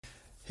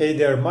Hey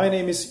there, my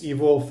name is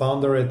Ivo,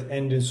 founder at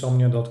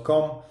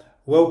endinsomnia.com.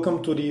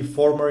 Welcome to the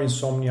Former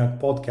Insomniac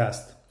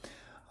podcast.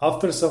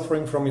 After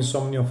suffering from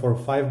insomnia for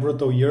 5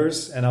 brutal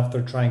years and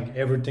after trying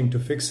everything to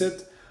fix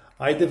it,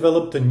 I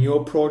developed a new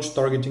approach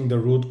targeting the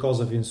root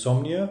cause of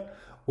insomnia,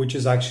 which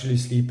is actually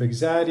sleep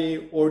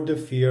anxiety or the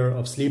fear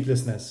of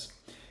sleeplessness.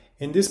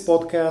 In this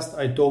podcast,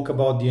 I talk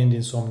about the End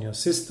Insomnia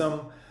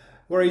system,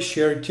 where I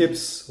share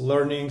tips,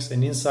 learnings,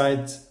 and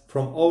insights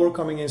from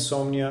overcoming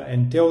insomnia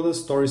and tell the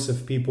stories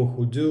of people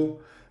who do,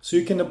 so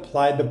you can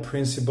apply the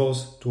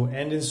principles to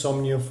end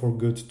insomnia for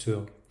good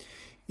too.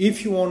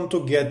 If you want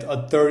to get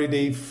a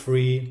 30-day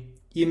free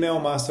email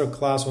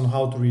masterclass on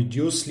how to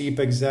reduce sleep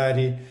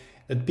anxiety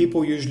that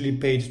people usually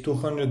paid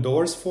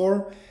 $200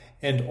 for,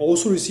 and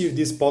also receive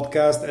this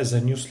podcast as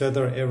a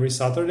newsletter every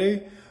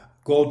Saturday,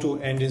 go to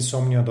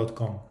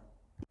endinsomnia.com.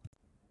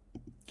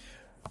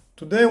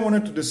 Today I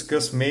wanted to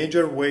discuss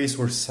major ways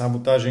we're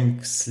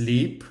sabotaging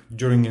sleep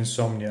during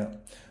insomnia.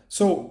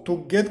 So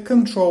to get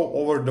control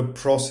over the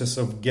process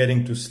of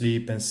getting to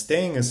sleep and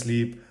staying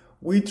asleep,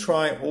 we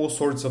try all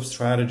sorts of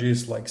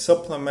strategies like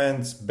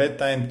supplements,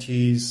 bedtime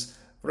teas,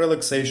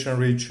 relaxation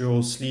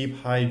rituals,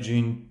 sleep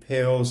hygiene,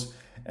 pills,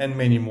 and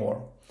many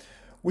more.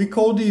 We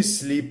call these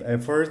sleep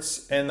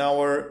efforts, and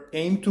our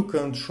aim to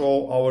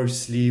control our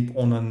sleep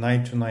on a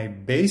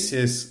night-to-night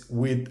basis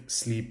with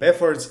sleep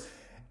efforts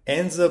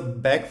ends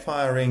up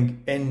backfiring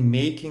and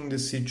making the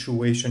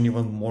situation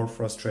even more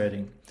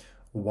frustrating.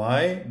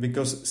 Why?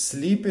 Because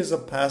sleep is a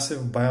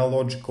passive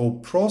biological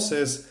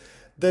process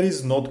that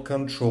is not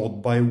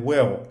controlled by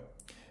will.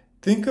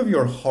 Think of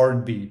your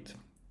heartbeat.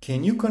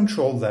 Can you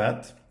control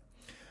that?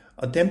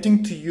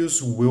 Attempting to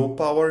use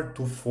willpower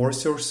to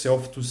force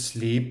yourself to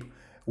sleep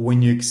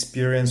when you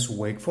experience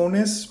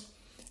wakefulness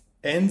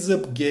ends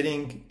up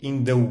getting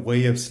in the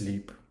way of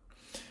sleep.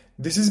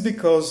 This is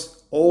because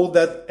all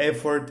that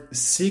effort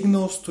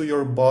signals to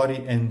your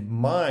body and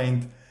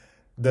mind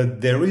that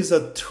there is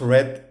a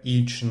threat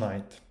each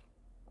night.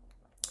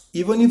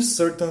 Even if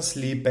certain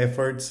sleep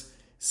efforts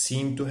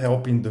seem to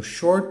help in the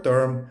short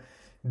term,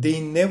 they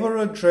never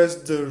address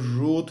the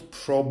root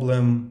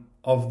problem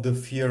of the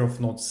fear of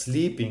not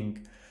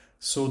sleeping,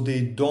 so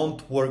they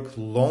don't work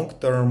long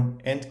term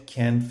and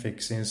can't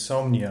fix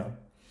insomnia.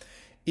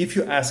 If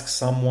you ask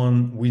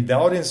someone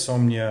without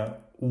insomnia,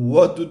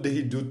 what do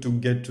they do to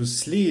get to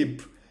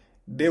sleep?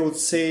 They would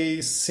say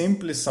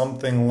simply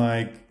something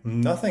like,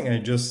 nothing, I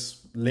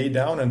just lay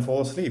down and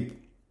fall asleep.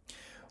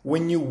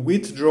 When you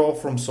withdraw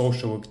from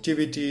social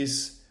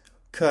activities,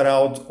 cut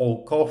out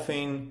all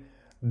caffeine,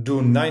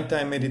 do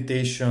nighttime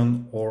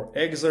meditation or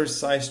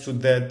exercise to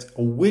that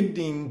with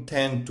the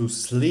intent to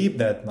sleep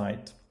that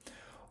night,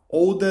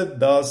 all that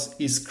does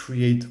is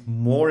create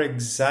more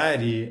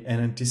anxiety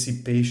and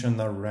anticipation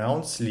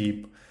around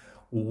sleep,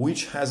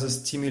 which has a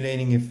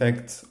stimulating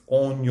effect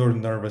on your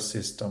nervous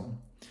system.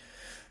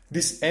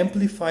 This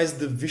amplifies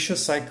the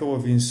vicious cycle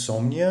of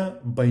insomnia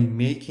by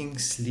making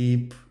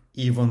sleep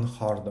even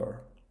harder.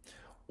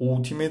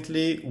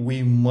 Ultimately,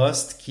 we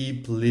must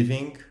keep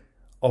living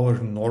our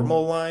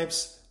normal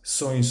lives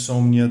so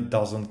insomnia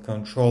doesn't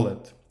control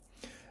it.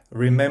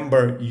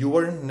 Remember, you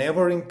were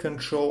never in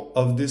control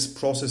of this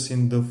process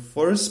in the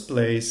first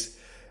place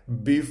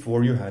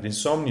before you had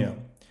insomnia.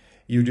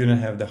 You didn't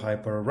have the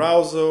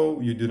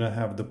hyperarousal, you didn't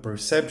have the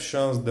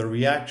perceptions, the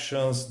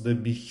reactions, the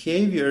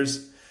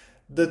behaviors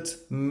that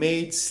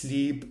made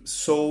sleep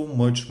so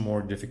much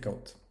more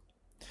difficult.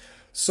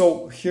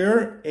 So here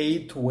are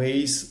 8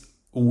 ways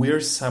we're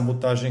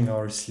sabotaging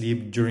our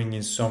sleep during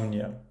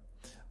insomnia.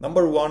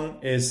 Number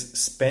 1 is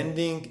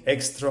spending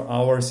extra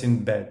hours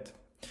in bed.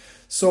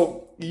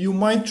 So you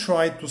might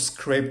try to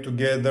scrape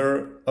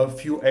together a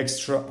few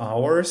extra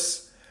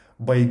hours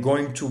by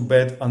going to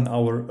bed an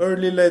hour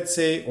early, let's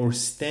say, or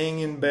staying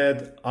in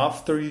bed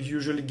after you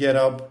usually get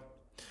up.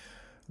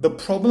 The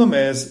problem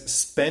is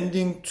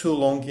spending too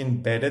long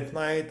in bed at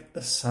night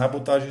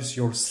sabotages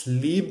your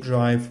sleep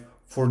drive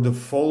for the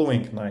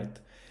following night,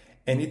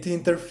 and it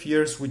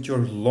interferes with your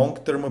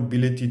long-term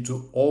ability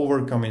to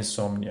overcome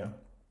insomnia.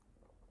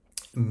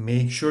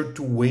 Make sure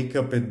to wake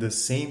up at the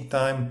same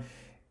time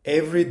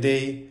every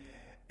day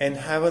and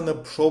have an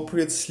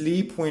appropriate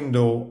sleep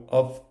window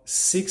of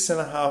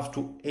 6.5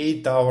 to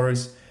 8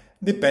 hours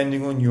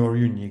depending on your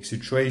unique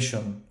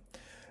situation.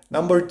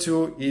 Number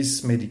 2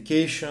 is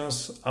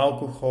medications,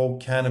 alcohol,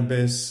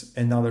 cannabis,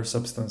 and other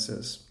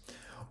substances.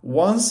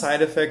 One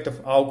side effect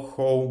of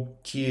alcohol,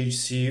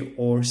 THC,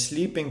 or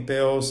sleeping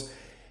pills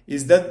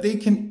is that they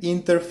can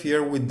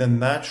interfere with the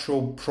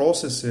natural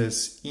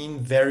processes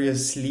in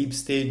various sleep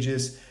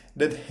stages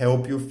that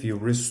help you feel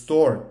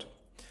restored.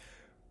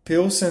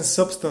 Pills and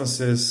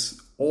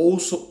substances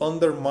also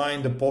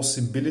undermine the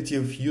possibility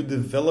of you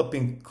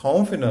developing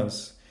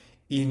confidence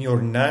in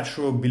your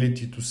natural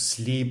ability to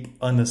sleep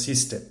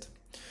unassisted.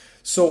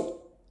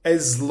 So,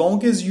 as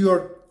long as you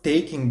are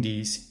taking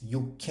these,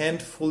 you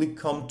can't fully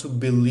come to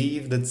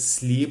believe that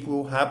sleep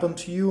will happen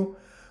to you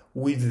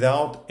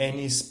without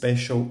any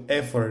special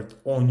effort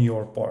on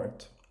your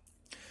part.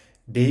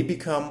 They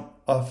become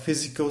a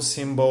physical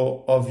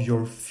symbol of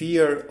your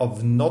fear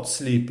of not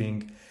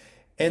sleeping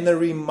and a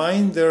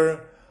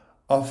reminder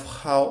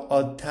of how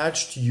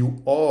attached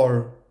you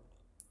are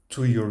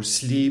to your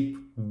sleep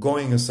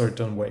going a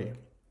certain way.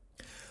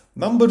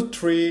 Number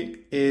 3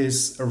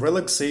 is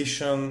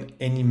relaxation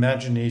and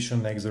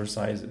imagination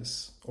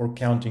exercises, or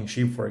counting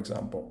sheep, for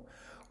example.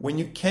 When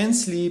you can't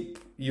sleep,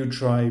 you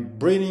try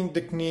breathing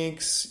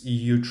techniques,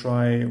 you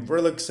try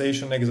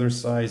relaxation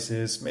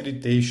exercises,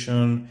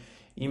 meditation,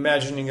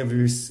 imagining a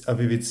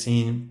vivid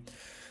scene.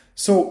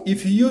 So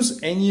if you use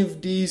any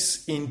of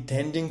these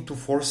intending to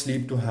force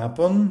sleep to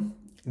happen,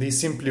 they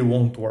simply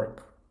won't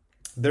work.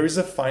 There is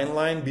a fine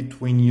line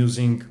between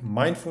using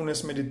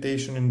mindfulness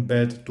meditation in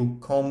bed to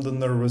calm the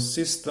nervous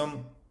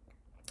system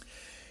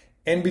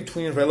and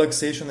between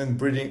relaxation and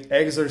breathing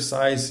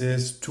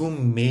exercises to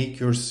make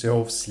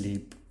yourself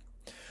sleep.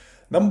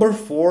 Number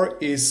 4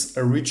 is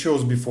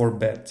rituals before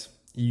bed.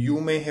 You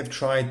may have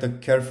tried a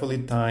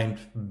carefully timed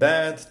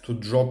bath to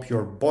drop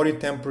your body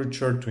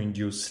temperature to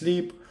induce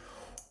sleep,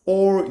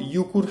 or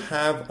you could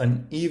have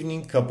an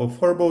evening cup of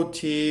herbal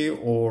tea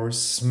or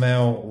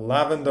smell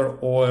lavender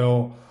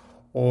oil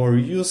or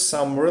use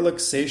some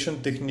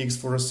relaxation techniques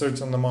for a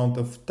certain amount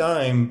of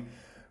time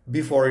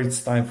before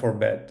it's time for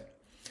bed.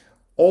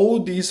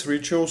 All these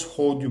rituals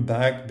hold you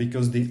back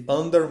because they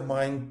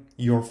undermine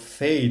your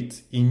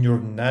faith in your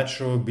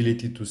natural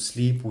ability to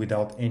sleep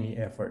without any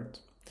effort.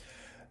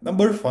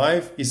 Number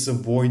 5 is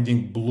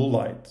avoiding blue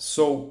light.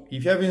 So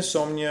if you have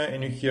insomnia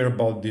and you hear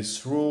about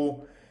this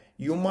rule,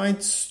 you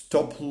might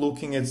stop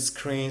looking at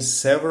screens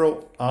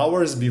several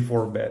hours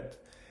before bed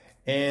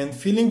and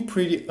feeling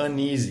pretty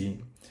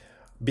uneasy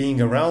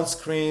being around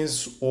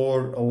screens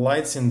or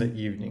lights in the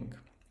evening.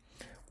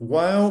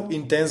 While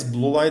intense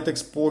blue light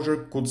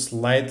exposure could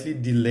slightly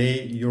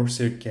delay your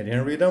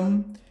circadian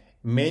rhythm,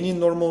 many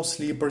normal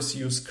sleepers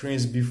use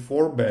screens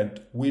before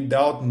bed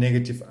without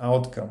negative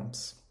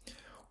outcomes.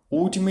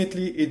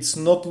 Ultimately, it's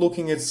not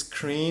looking at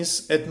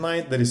screens at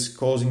night that is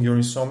causing your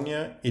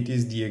insomnia, it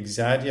is the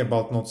anxiety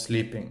about not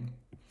sleeping.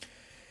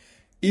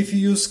 If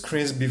you use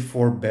screens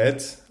before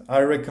bed,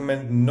 I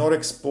recommend not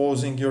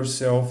exposing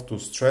yourself to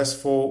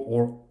stressful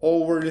or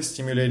overly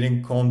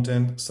stimulating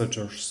content such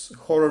as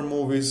horror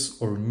movies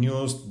or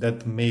news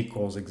that may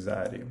cause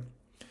anxiety.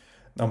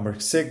 Number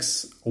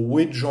 6,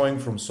 withdrawing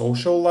from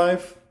social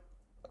life.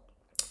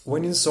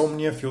 When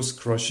insomnia feels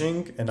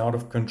crushing and out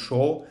of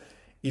control,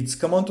 it's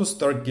common to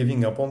start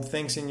giving up on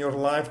things in your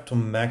life to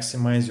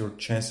maximize your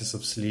chances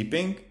of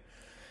sleeping.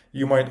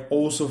 You might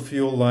also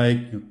feel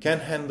like you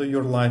can't handle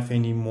your life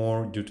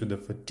anymore due to the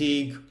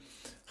fatigue.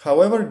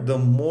 However, the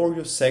more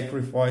you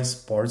sacrifice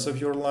parts of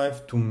your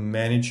life to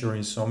manage your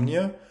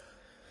insomnia,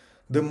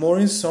 the more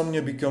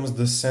insomnia becomes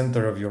the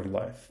center of your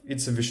life.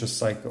 It's a vicious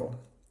cycle.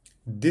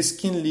 This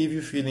can leave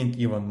you feeling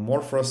even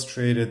more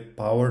frustrated,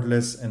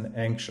 powerless, and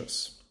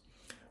anxious.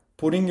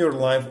 Putting your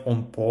life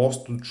on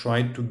pause to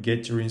try to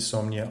get your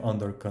insomnia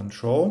under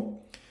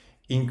control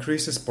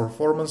increases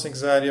performance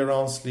anxiety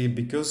around sleep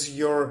because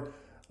your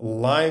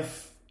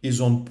life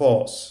is on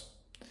pause.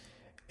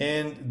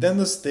 And then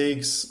the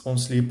stakes on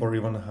sleep are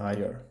even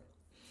higher.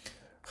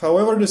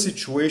 However, the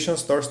situation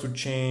starts to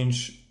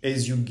change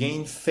as you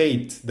gain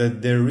faith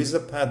that there is a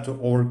path to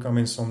overcome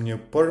insomnia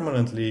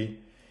permanently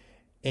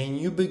and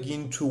you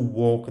begin to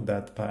walk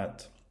that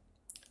path.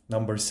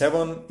 Number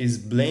 7 is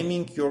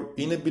blaming your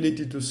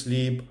inability to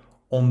sleep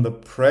on the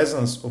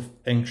presence of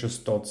anxious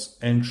thoughts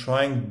and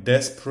trying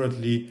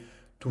desperately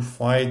to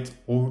fight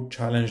or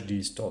challenge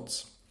these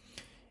thoughts.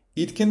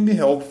 It can be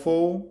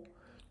helpful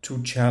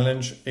to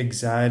challenge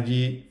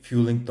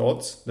anxiety-fueling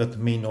thoughts that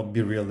may not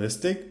be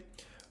realistic.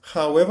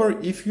 However,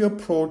 if you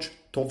approach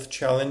thought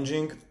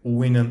challenging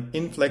with an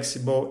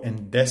inflexible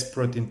and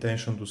desperate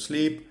intention to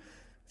sleep,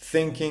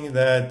 thinking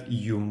that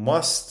you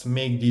must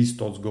make these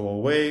thoughts go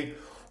away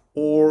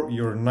or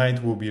your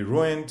night will be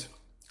ruined,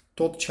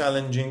 thought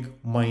challenging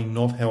might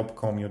not help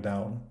calm you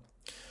down.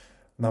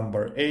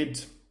 Number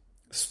 8,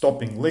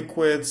 stopping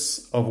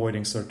liquids,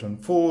 avoiding certain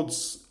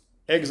foods,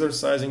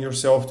 exercising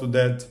yourself to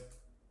death.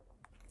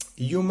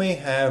 You may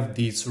have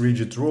these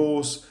rigid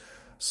rules,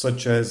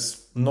 such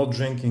as not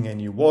drinking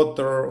any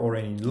water or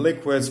any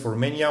liquids for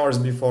many hours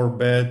before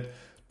bed,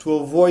 to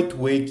avoid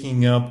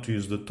waking up to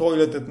use the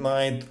toilet at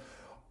night,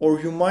 or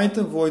you might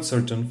avoid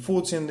certain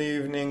foods in the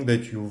evening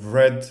that you've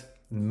read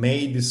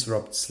may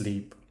disrupt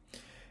sleep.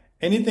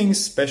 Anything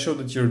special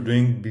that you're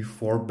doing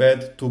before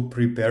bed to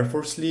prepare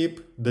for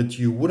sleep that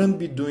you wouldn't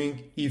be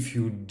doing if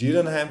you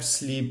didn't have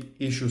sleep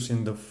issues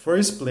in the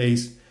first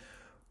place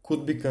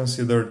could be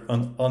considered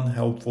an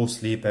unhelpful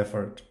sleep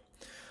effort.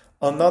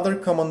 Another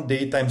common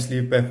daytime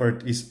sleep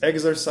effort is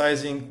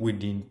exercising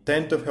with the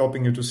intent of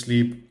helping you to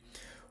sleep.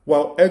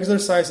 While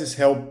exercise is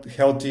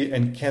healthy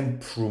and can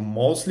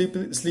promote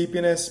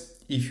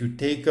sleepiness, if you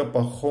take up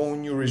a whole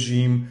new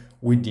regime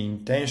with the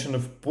intention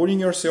of putting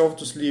yourself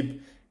to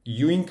sleep,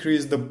 you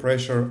increase the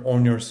pressure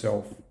on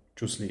yourself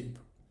to sleep.